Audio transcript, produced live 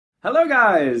Hello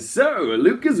guys! So,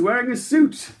 Luke is wearing a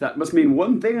suit. That must mean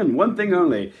one thing and one thing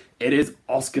only. It is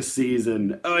Oscar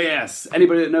season. Oh yes!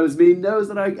 Anybody that knows me knows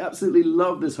that I absolutely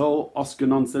love this whole Oscar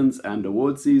nonsense and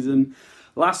award season.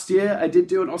 Last year I did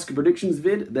do an Oscar predictions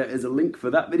vid. There is a link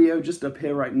for that video just up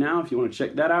here right now if you want to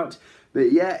check that out.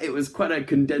 But yeah, it was quite a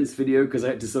condensed video because I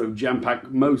had to sort of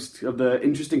jam-pack most of the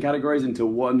interesting categories into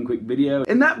one quick video.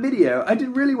 In that video, I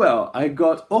did really well. I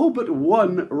got all but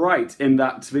one right in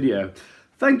that video.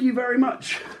 Thank you very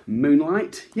much,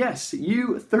 Moonlight. Yes,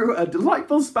 you threw a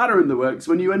delightful spanner in the works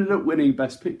when you ended up winning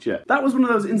Best Picture. That was one of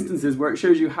those instances where it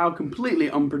shows you how completely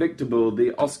unpredictable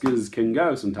the Oscars can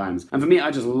go sometimes. And for me,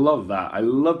 I just love that. I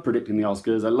love predicting the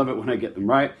Oscars. I love it when I get them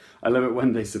right. I love it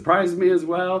when they surprise me as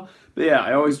well. But yeah,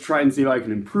 I always try and see if I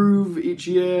can improve each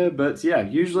year. But yeah,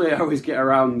 usually I always get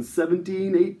around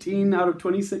 17, 18 out of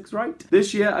 26 right.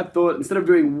 This year I thought instead of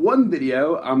doing one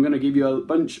video, I'm going to give you a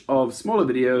bunch of smaller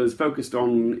videos focused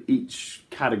on each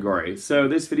category. So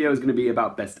this video is going to be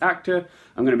about Best Actor.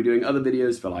 I'm going to be doing other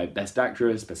videos for like Best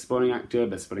Actress, Best Supporting Actor,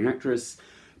 Best Supporting Actress,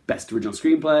 Best Original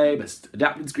Screenplay, Best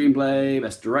Adapted Screenplay,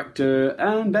 Best Director,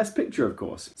 and Best Picture, of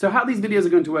course. So how these videos are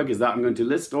going to work is that I'm going to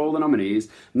list all the nominees,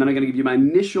 and then I'm going to give you my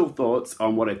initial thoughts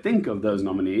on what I think of those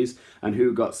nominees and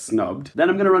who got snubbed. Then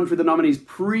I'm going to run through the nominees'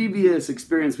 previous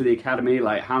experience with the Academy,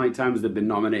 like how many times they've been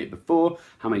nominated before,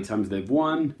 how many times they've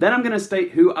won. Then I'm going to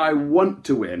state who I want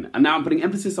to win, and now I'm putting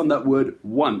emphasis on that word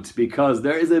want, because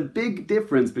there is a big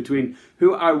difference between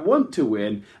who I want to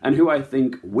win and who I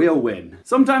think will win.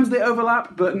 Sometimes they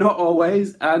overlap, but not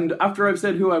always, and after I've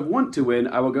said who I want to win,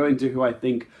 I will go into who I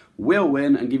think will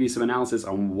win and give you some analysis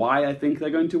on why I think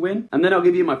they're going to win. And then I'll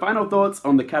give you my final thoughts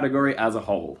on the category as a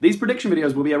whole. These prediction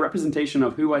videos will be a representation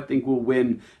of who I think will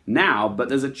win now, but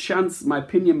there's a chance my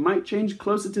opinion might change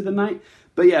closer to the night.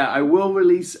 But yeah, I will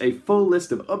release a full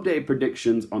list of updated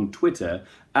predictions on Twitter,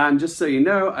 and just so you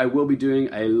know, I will be doing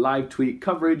a live tweet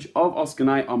coverage of Oscar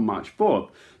night on March 4th.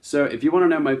 So if you want to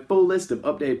know my full list of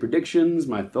updated predictions,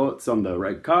 my thoughts on the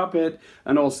red carpet,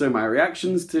 and also my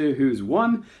reactions to who's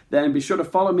won, then be sure to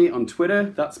follow me on Twitter.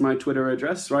 That's my Twitter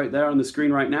address right there on the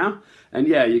screen right now. And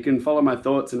yeah, you can follow my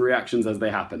thoughts and reactions as they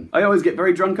happen. I always get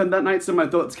very drunk on that night, so my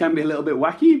thoughts can be a little bit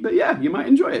wacky, but yeah, you might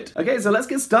enjoy it. Okay, so let's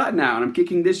get started now, and I'm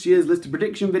kicking this year's list of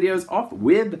prediction videos off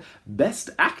with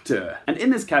Best Actor. And in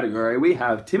this category, we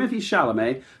have Timothée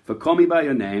Chalamet for Call Me By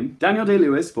Your Name, Daniel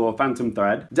Day-Lewis for Phantom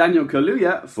Thread, Daniel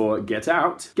Kaluuya for Get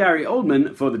Out, Gary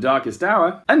Oldman for The Darkest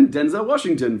Hour, and Denzel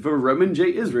Washington for Roman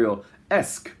J.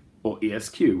 Israel-esque, or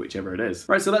ESQ, whichever it is.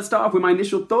 Right, so let's start off with my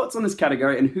initial thoughts on this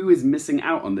category and who is missing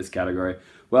out on this category.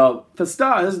 Well, for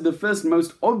stars, the first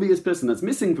most obvious person that's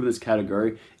missing from this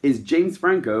category is James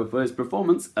Franco for his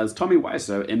performance as Tommy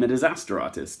Wiseau in The Disaster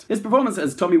Artist. His performance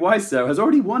as Tommy Wiseau has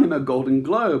already won him a Golden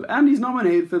Globe, and he's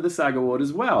nominated for the SAG Award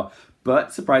as well.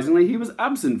 But surprisingly, he was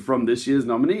absent from this year's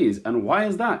nominees. And why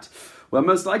is that? Well,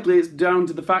 most likely it's down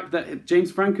to the fact that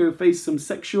James Franco faced some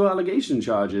sexual allegation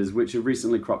charges which have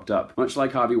recently cropped up. Much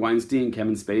like Harvey Weinstein,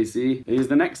 Kevin Spacey, he's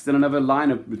the next in another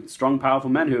line of strong, powerful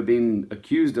men who have been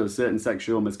accused of certain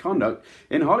sexual misconduct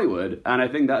in Hollywood. And I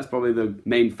think that's probably the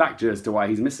main factor as to why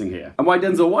he's missing here. And why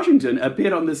Denzel Washington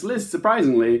appeared on this list,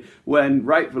 surprisingly, when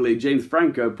rightfully James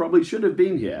Franco probably should have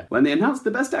been here. When they announced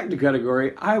the Best Actor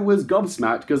category, I was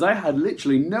gobsmacked because I had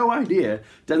literally no idea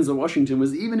Denzel Washington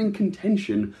was even in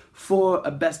contention for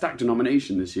a Best Actor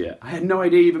nomination this year. I had no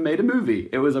idea he even made a movie.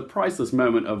 It was a priceless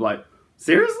moment of like,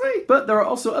 seriously? But there are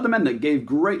also other men that gave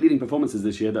great leading performances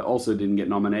this year that also didn't get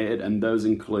nominated, and those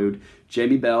include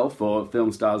Jamie Bell for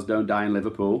Film Stars Don't Die in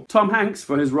Liverpool, Tom Hanks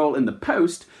for his role in The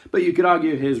Post, but you could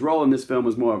argue his role in this film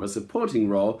was more of a supporting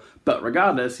role, but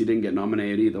regardless, he didn't get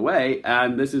nominated either way,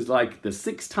 and this is like the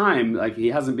 6th time like he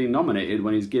hasn't been nominated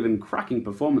when he's given cracking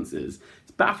performances.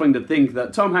 It's baffling to think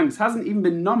that Tom Hanks hasn't even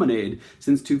been nominated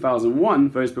since 2001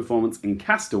 for his performance in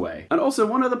Castaway. And also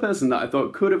one other person that I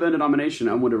thought could have earned a nomination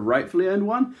and would have rightfully earned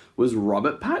one was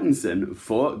Robert Pattinson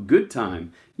for Good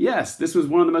Time. Yes, this was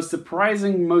one of the most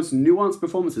surprising, most nuanced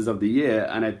performances of the year,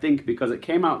 and I think because it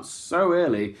came out so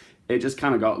early, it just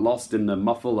kind of got lost in the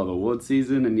muffle of award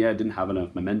season, and yeah, didn't have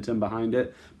enough momentum behind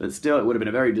it. But still, it would have been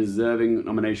a very deserving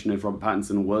nomination if Robert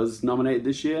Pattinson was nominated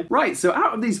this year. Right, so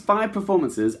out of these 5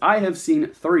 performances, I have seen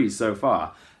 3 so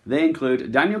far. They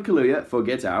include Daniel Kaluuya for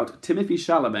Get Out, Timothée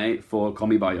Chalamet for Call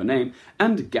Me By Your Name,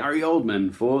 and Gary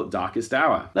Oldman for Darkest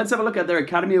Hour. Let's have a look at their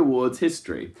Academy Awards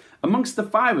history. Amongst the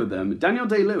 5 of them, Daniel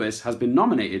Day-Lewis has been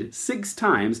nominated 6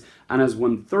 times and has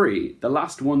won 3. The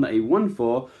last one that he won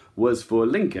for was for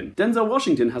Lincoln. Denzel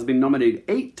Washington has been nominated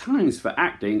 8 times for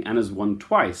acting and has won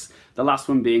twice, the last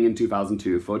one being in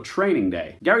 2002 for Training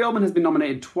Day. Gary Oldman has been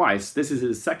nominated twice. This is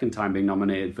his second time being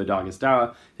nominated for Darkest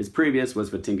Hour. His previous was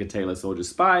for Tinker Tailor Soldier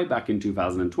Spy back in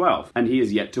 2012, and he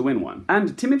is yet to win one. And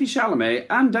Timothée Chalamet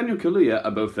and Daniel Kaluuya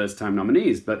are both first-time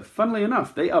nominees, but funnily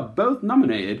enough, they are both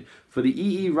nominated for the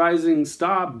EE Rising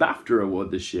Star BAFTA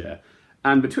Award this year.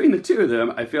 And between the two of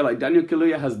them, I feel like Daniel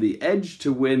Kaluuya has the edge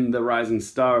to win the Rising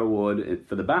Star Award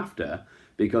for the BAFTA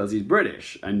because he's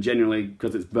British, and generally,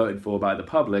 because it's voted for by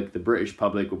the British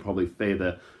public will probably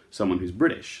favour someone who's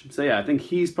British. So yeah, I think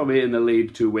he's probably in the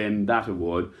lead to win that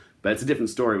award, but it's a different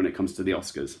story when it comes to the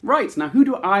Oscars. Right, now who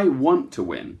do I want to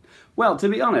win? Well, to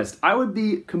be honest, I would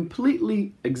be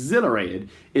completely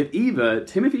exhilarated if either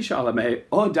Timothée Chalamet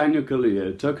or Daniel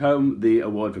Kaluuya took home the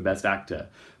award for Best Actor.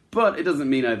 But it doesn't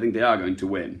mean I think they are going to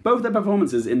win. Both their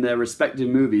performances in their respective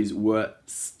movies were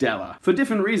stellar. For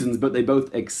different reasons, but they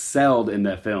both excelled in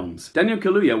their films. Daniel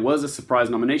Kaluuya was a surprise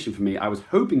nomination for me. I was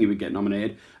hoping he would get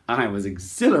nominated, and I was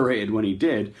exhilarated when he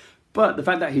did. But the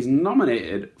fact that he's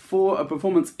nominated for a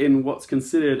performance in what's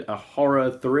considered a horror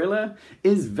thriller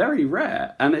is very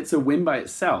rare, and it's a win by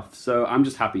itself. So I'm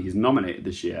just happy he's nominated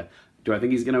this year. Do I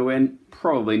think he's going to win?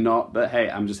 Probably not, but hey,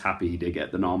 I'm just happy he did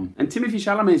get the nom. And Timothée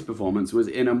Chalamet's performance was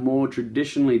in a more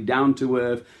traditionally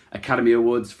down-to-earth, Academy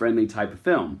Awards-friendly type of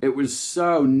film. It was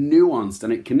so nuanced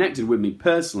and it connected with me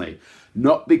personally,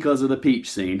 not because of the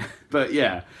peach scene, but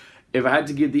yeah. If I had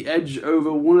to give the edge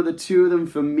over one of the two of them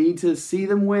for me to see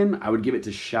them win, I would give it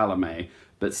to Chalamet.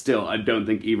 But still, I don't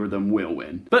think either of them will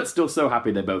win. But still so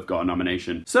happy they both got a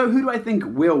nomination. So who do I think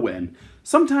will win?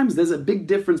 Sometimes there's a big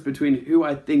difference between who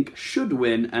I think should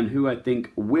win and who I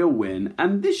think will win,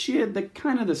 and this year they're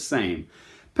kind of the same.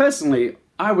 Personally,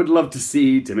 I would love to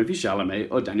see Timothée Chalamet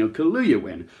or Daniel Kaluuya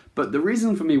win, but the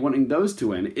reason for me wanting those to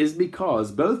win is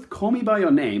because both Call Me By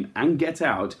Your Name and Get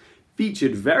Out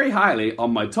featured very highly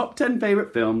on my top 10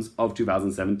 favourite films of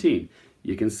 2017.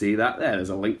 You can see that there.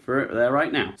 There's a link for it there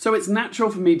right now. So it's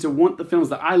natural for me to want the films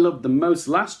that I loved the most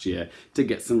last year to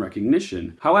get some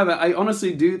recognition. However, I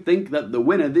honestly do think that the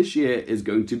winner this year is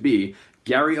going to be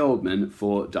Gary Oldman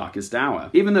for Darkest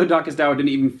Hour. Even though Darkest Hour didn't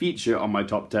even feature on my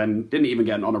top 10, didn't even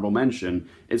get an honorable mention,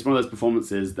 it's one of those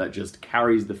performances that just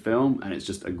carries the film, and it's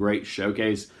just a great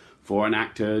showcase for an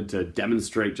actor to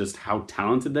demonstrate just how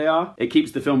talented they are. It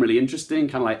keeps the film really interesting,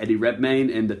 kind of like Eddie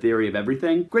Redmayne in The Theory of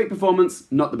Everything. Great performance,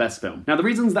 not the best film. Now, the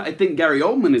reasons that I think Gary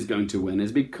Oldman is going to win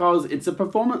is because it's a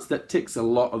performance that ticks a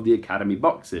lot of the Academy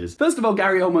boxes. First of all,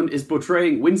 Gary Oldman is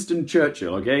portraying Winston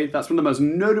Churchill, okay? That's one of the most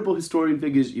notable historian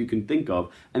figures you can think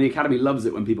of, and the Academy loves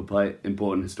it when people play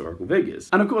important historical figures.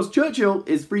 And of course, Churchill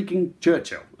is freaking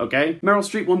Churchill, okay? Meryl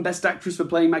Streep won Best Actress for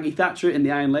playing Maggie Thatcher in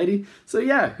The Iron Lady, so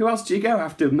yeah, who else do you go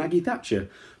after Maggie Thatcher?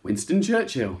 Winston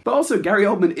Churchill. But also, Gary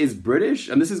Oldman is British,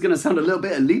 and this is going to sound a little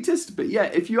bit elitist, but yeah,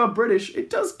 if you are British, it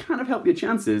does kind of help your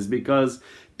chances, because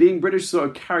being British sort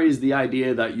of carries the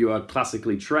idea that you are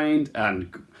classically trained,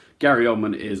 and Gary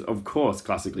Oldman is, of course,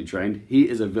 classically trained. He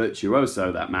is a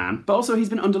virtuoso, that man. But also, he's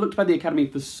been underlooked by the Academy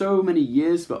for so many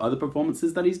years for other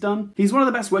performances that he's done. He's one of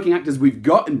the best working actors we've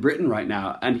got in Britain right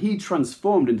now, and he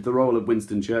transformed into the role of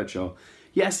Winston Churchill.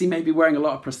 Yes, he may be wearing a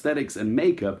lot of prosthetics and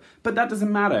makeup, but that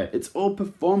doesn't matter. It's all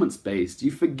performance-based. You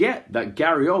forget that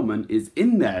Gary Oldman is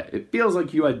in there. It feels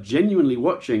like you are genuinely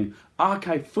watching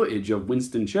archive footage of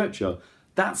Winston Churchill.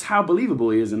 That's how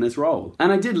believable he is in this role.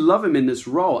 And I did love him in this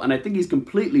role, and I think he's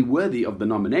completely worthy of the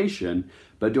nomination.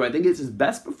 But do I think it's his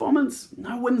best performance?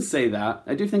 I wouldn't say that.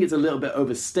 I do think it's a little bit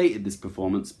overstated, this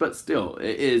performance, but still,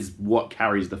 it is what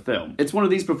carries the film. It's one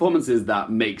of these performances that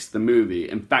makes the movie.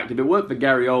 In fact, if it weren't for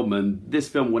Gary Oldman, this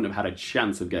film wouldn't have had a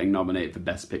chance of getting nominated for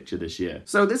Best Picture this year.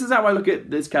 So this is how I look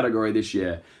at this category this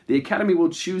year. The Academy will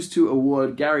choose to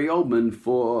award Gary Oldman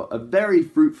for a very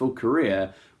fruitful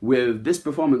career, with this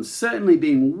performance certainly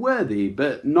being worthy,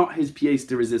 but not his pièce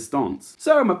de résistance.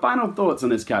 So, my final thoughts on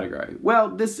this category. Well,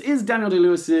 this is Daniel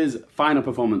Day-Lewis's final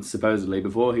performance, supposedly,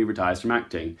 before he retires from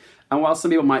acting. And while some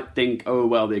people might think, oh,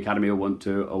 well, the Academy will want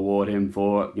to award him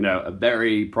for, you know, a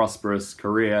very prosperous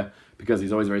career, because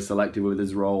he's always very selective with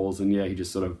his roles, and yeah, he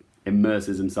just sort of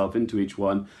immerses himself into each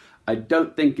one. I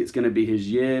don't think it's going to be his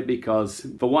year because,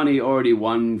 for one, he already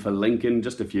won for Lincoln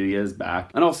just a few years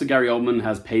back. And also, Gary Oldman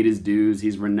has paid his dues,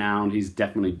 he's renowned, he's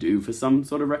definitely due for some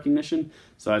sort of recognition.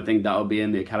 So I think that'll be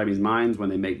in the Academy's minds when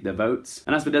they make their votes.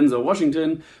 And as for Denzel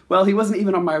Washington, well, he wasn't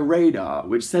even on my radar,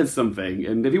 which says something.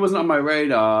 And if he wasn't on my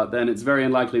radar, then it's very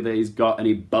unlikely that he's got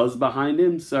any buzz behind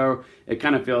him. So it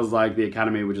kind of feels like the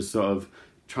Academy would just sort of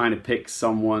trying to pick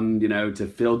someone, you know, to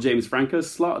fill James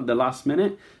Franco's slot at the last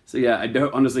minute. So yeah, I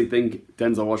don't honestly think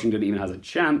Denzel Washington even has a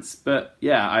chance, but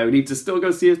yeah, I need to still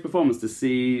go see his performance to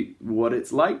see what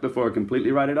it's like before I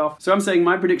completely write it off. So I'm saying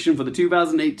my prediction for the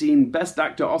 2018 Best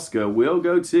Actor Oscar will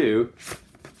go to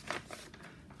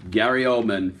Gary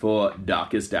Oldman for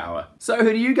Darkest Hour. So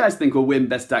who do you guys think will win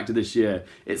Best Actor this year?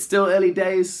 It's still early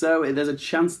days, so there's a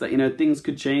chance that, you know, things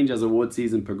could change as award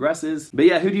season progresses. But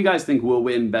yeah, who do you guys think will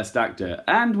win Best Actor?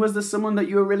 And was there someone that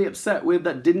you were really upset with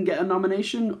that didn't get a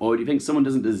nomination? Or do you think someone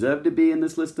doesn't deserve to be in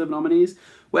this list of nominees?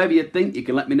 Whatever you think, you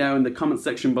can let me know in the comment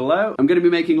section below. I'm going to be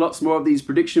making lots more of these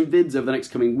prediction vids over the next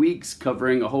coming weeks,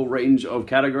 covering a whole range of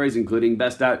categories, including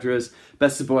Best Actress,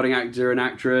 Best Supporting Actor and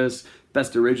Actress,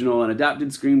 Best Original and Adapted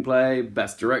Screenplay,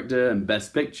 Best Director, and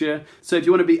Best Picture. So if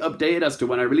you want to be updated as to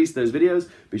when I release those videos,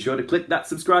 be sure to click that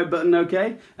subscribe button,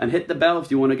 okay? And hit the bell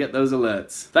if you want to get those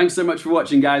alerts. Thanks so much for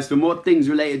watching, guys. For more things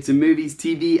related to movies,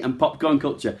 TV, and popcorn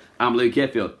culture, I'm Luke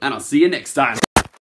Airfield, and I'll see you next time.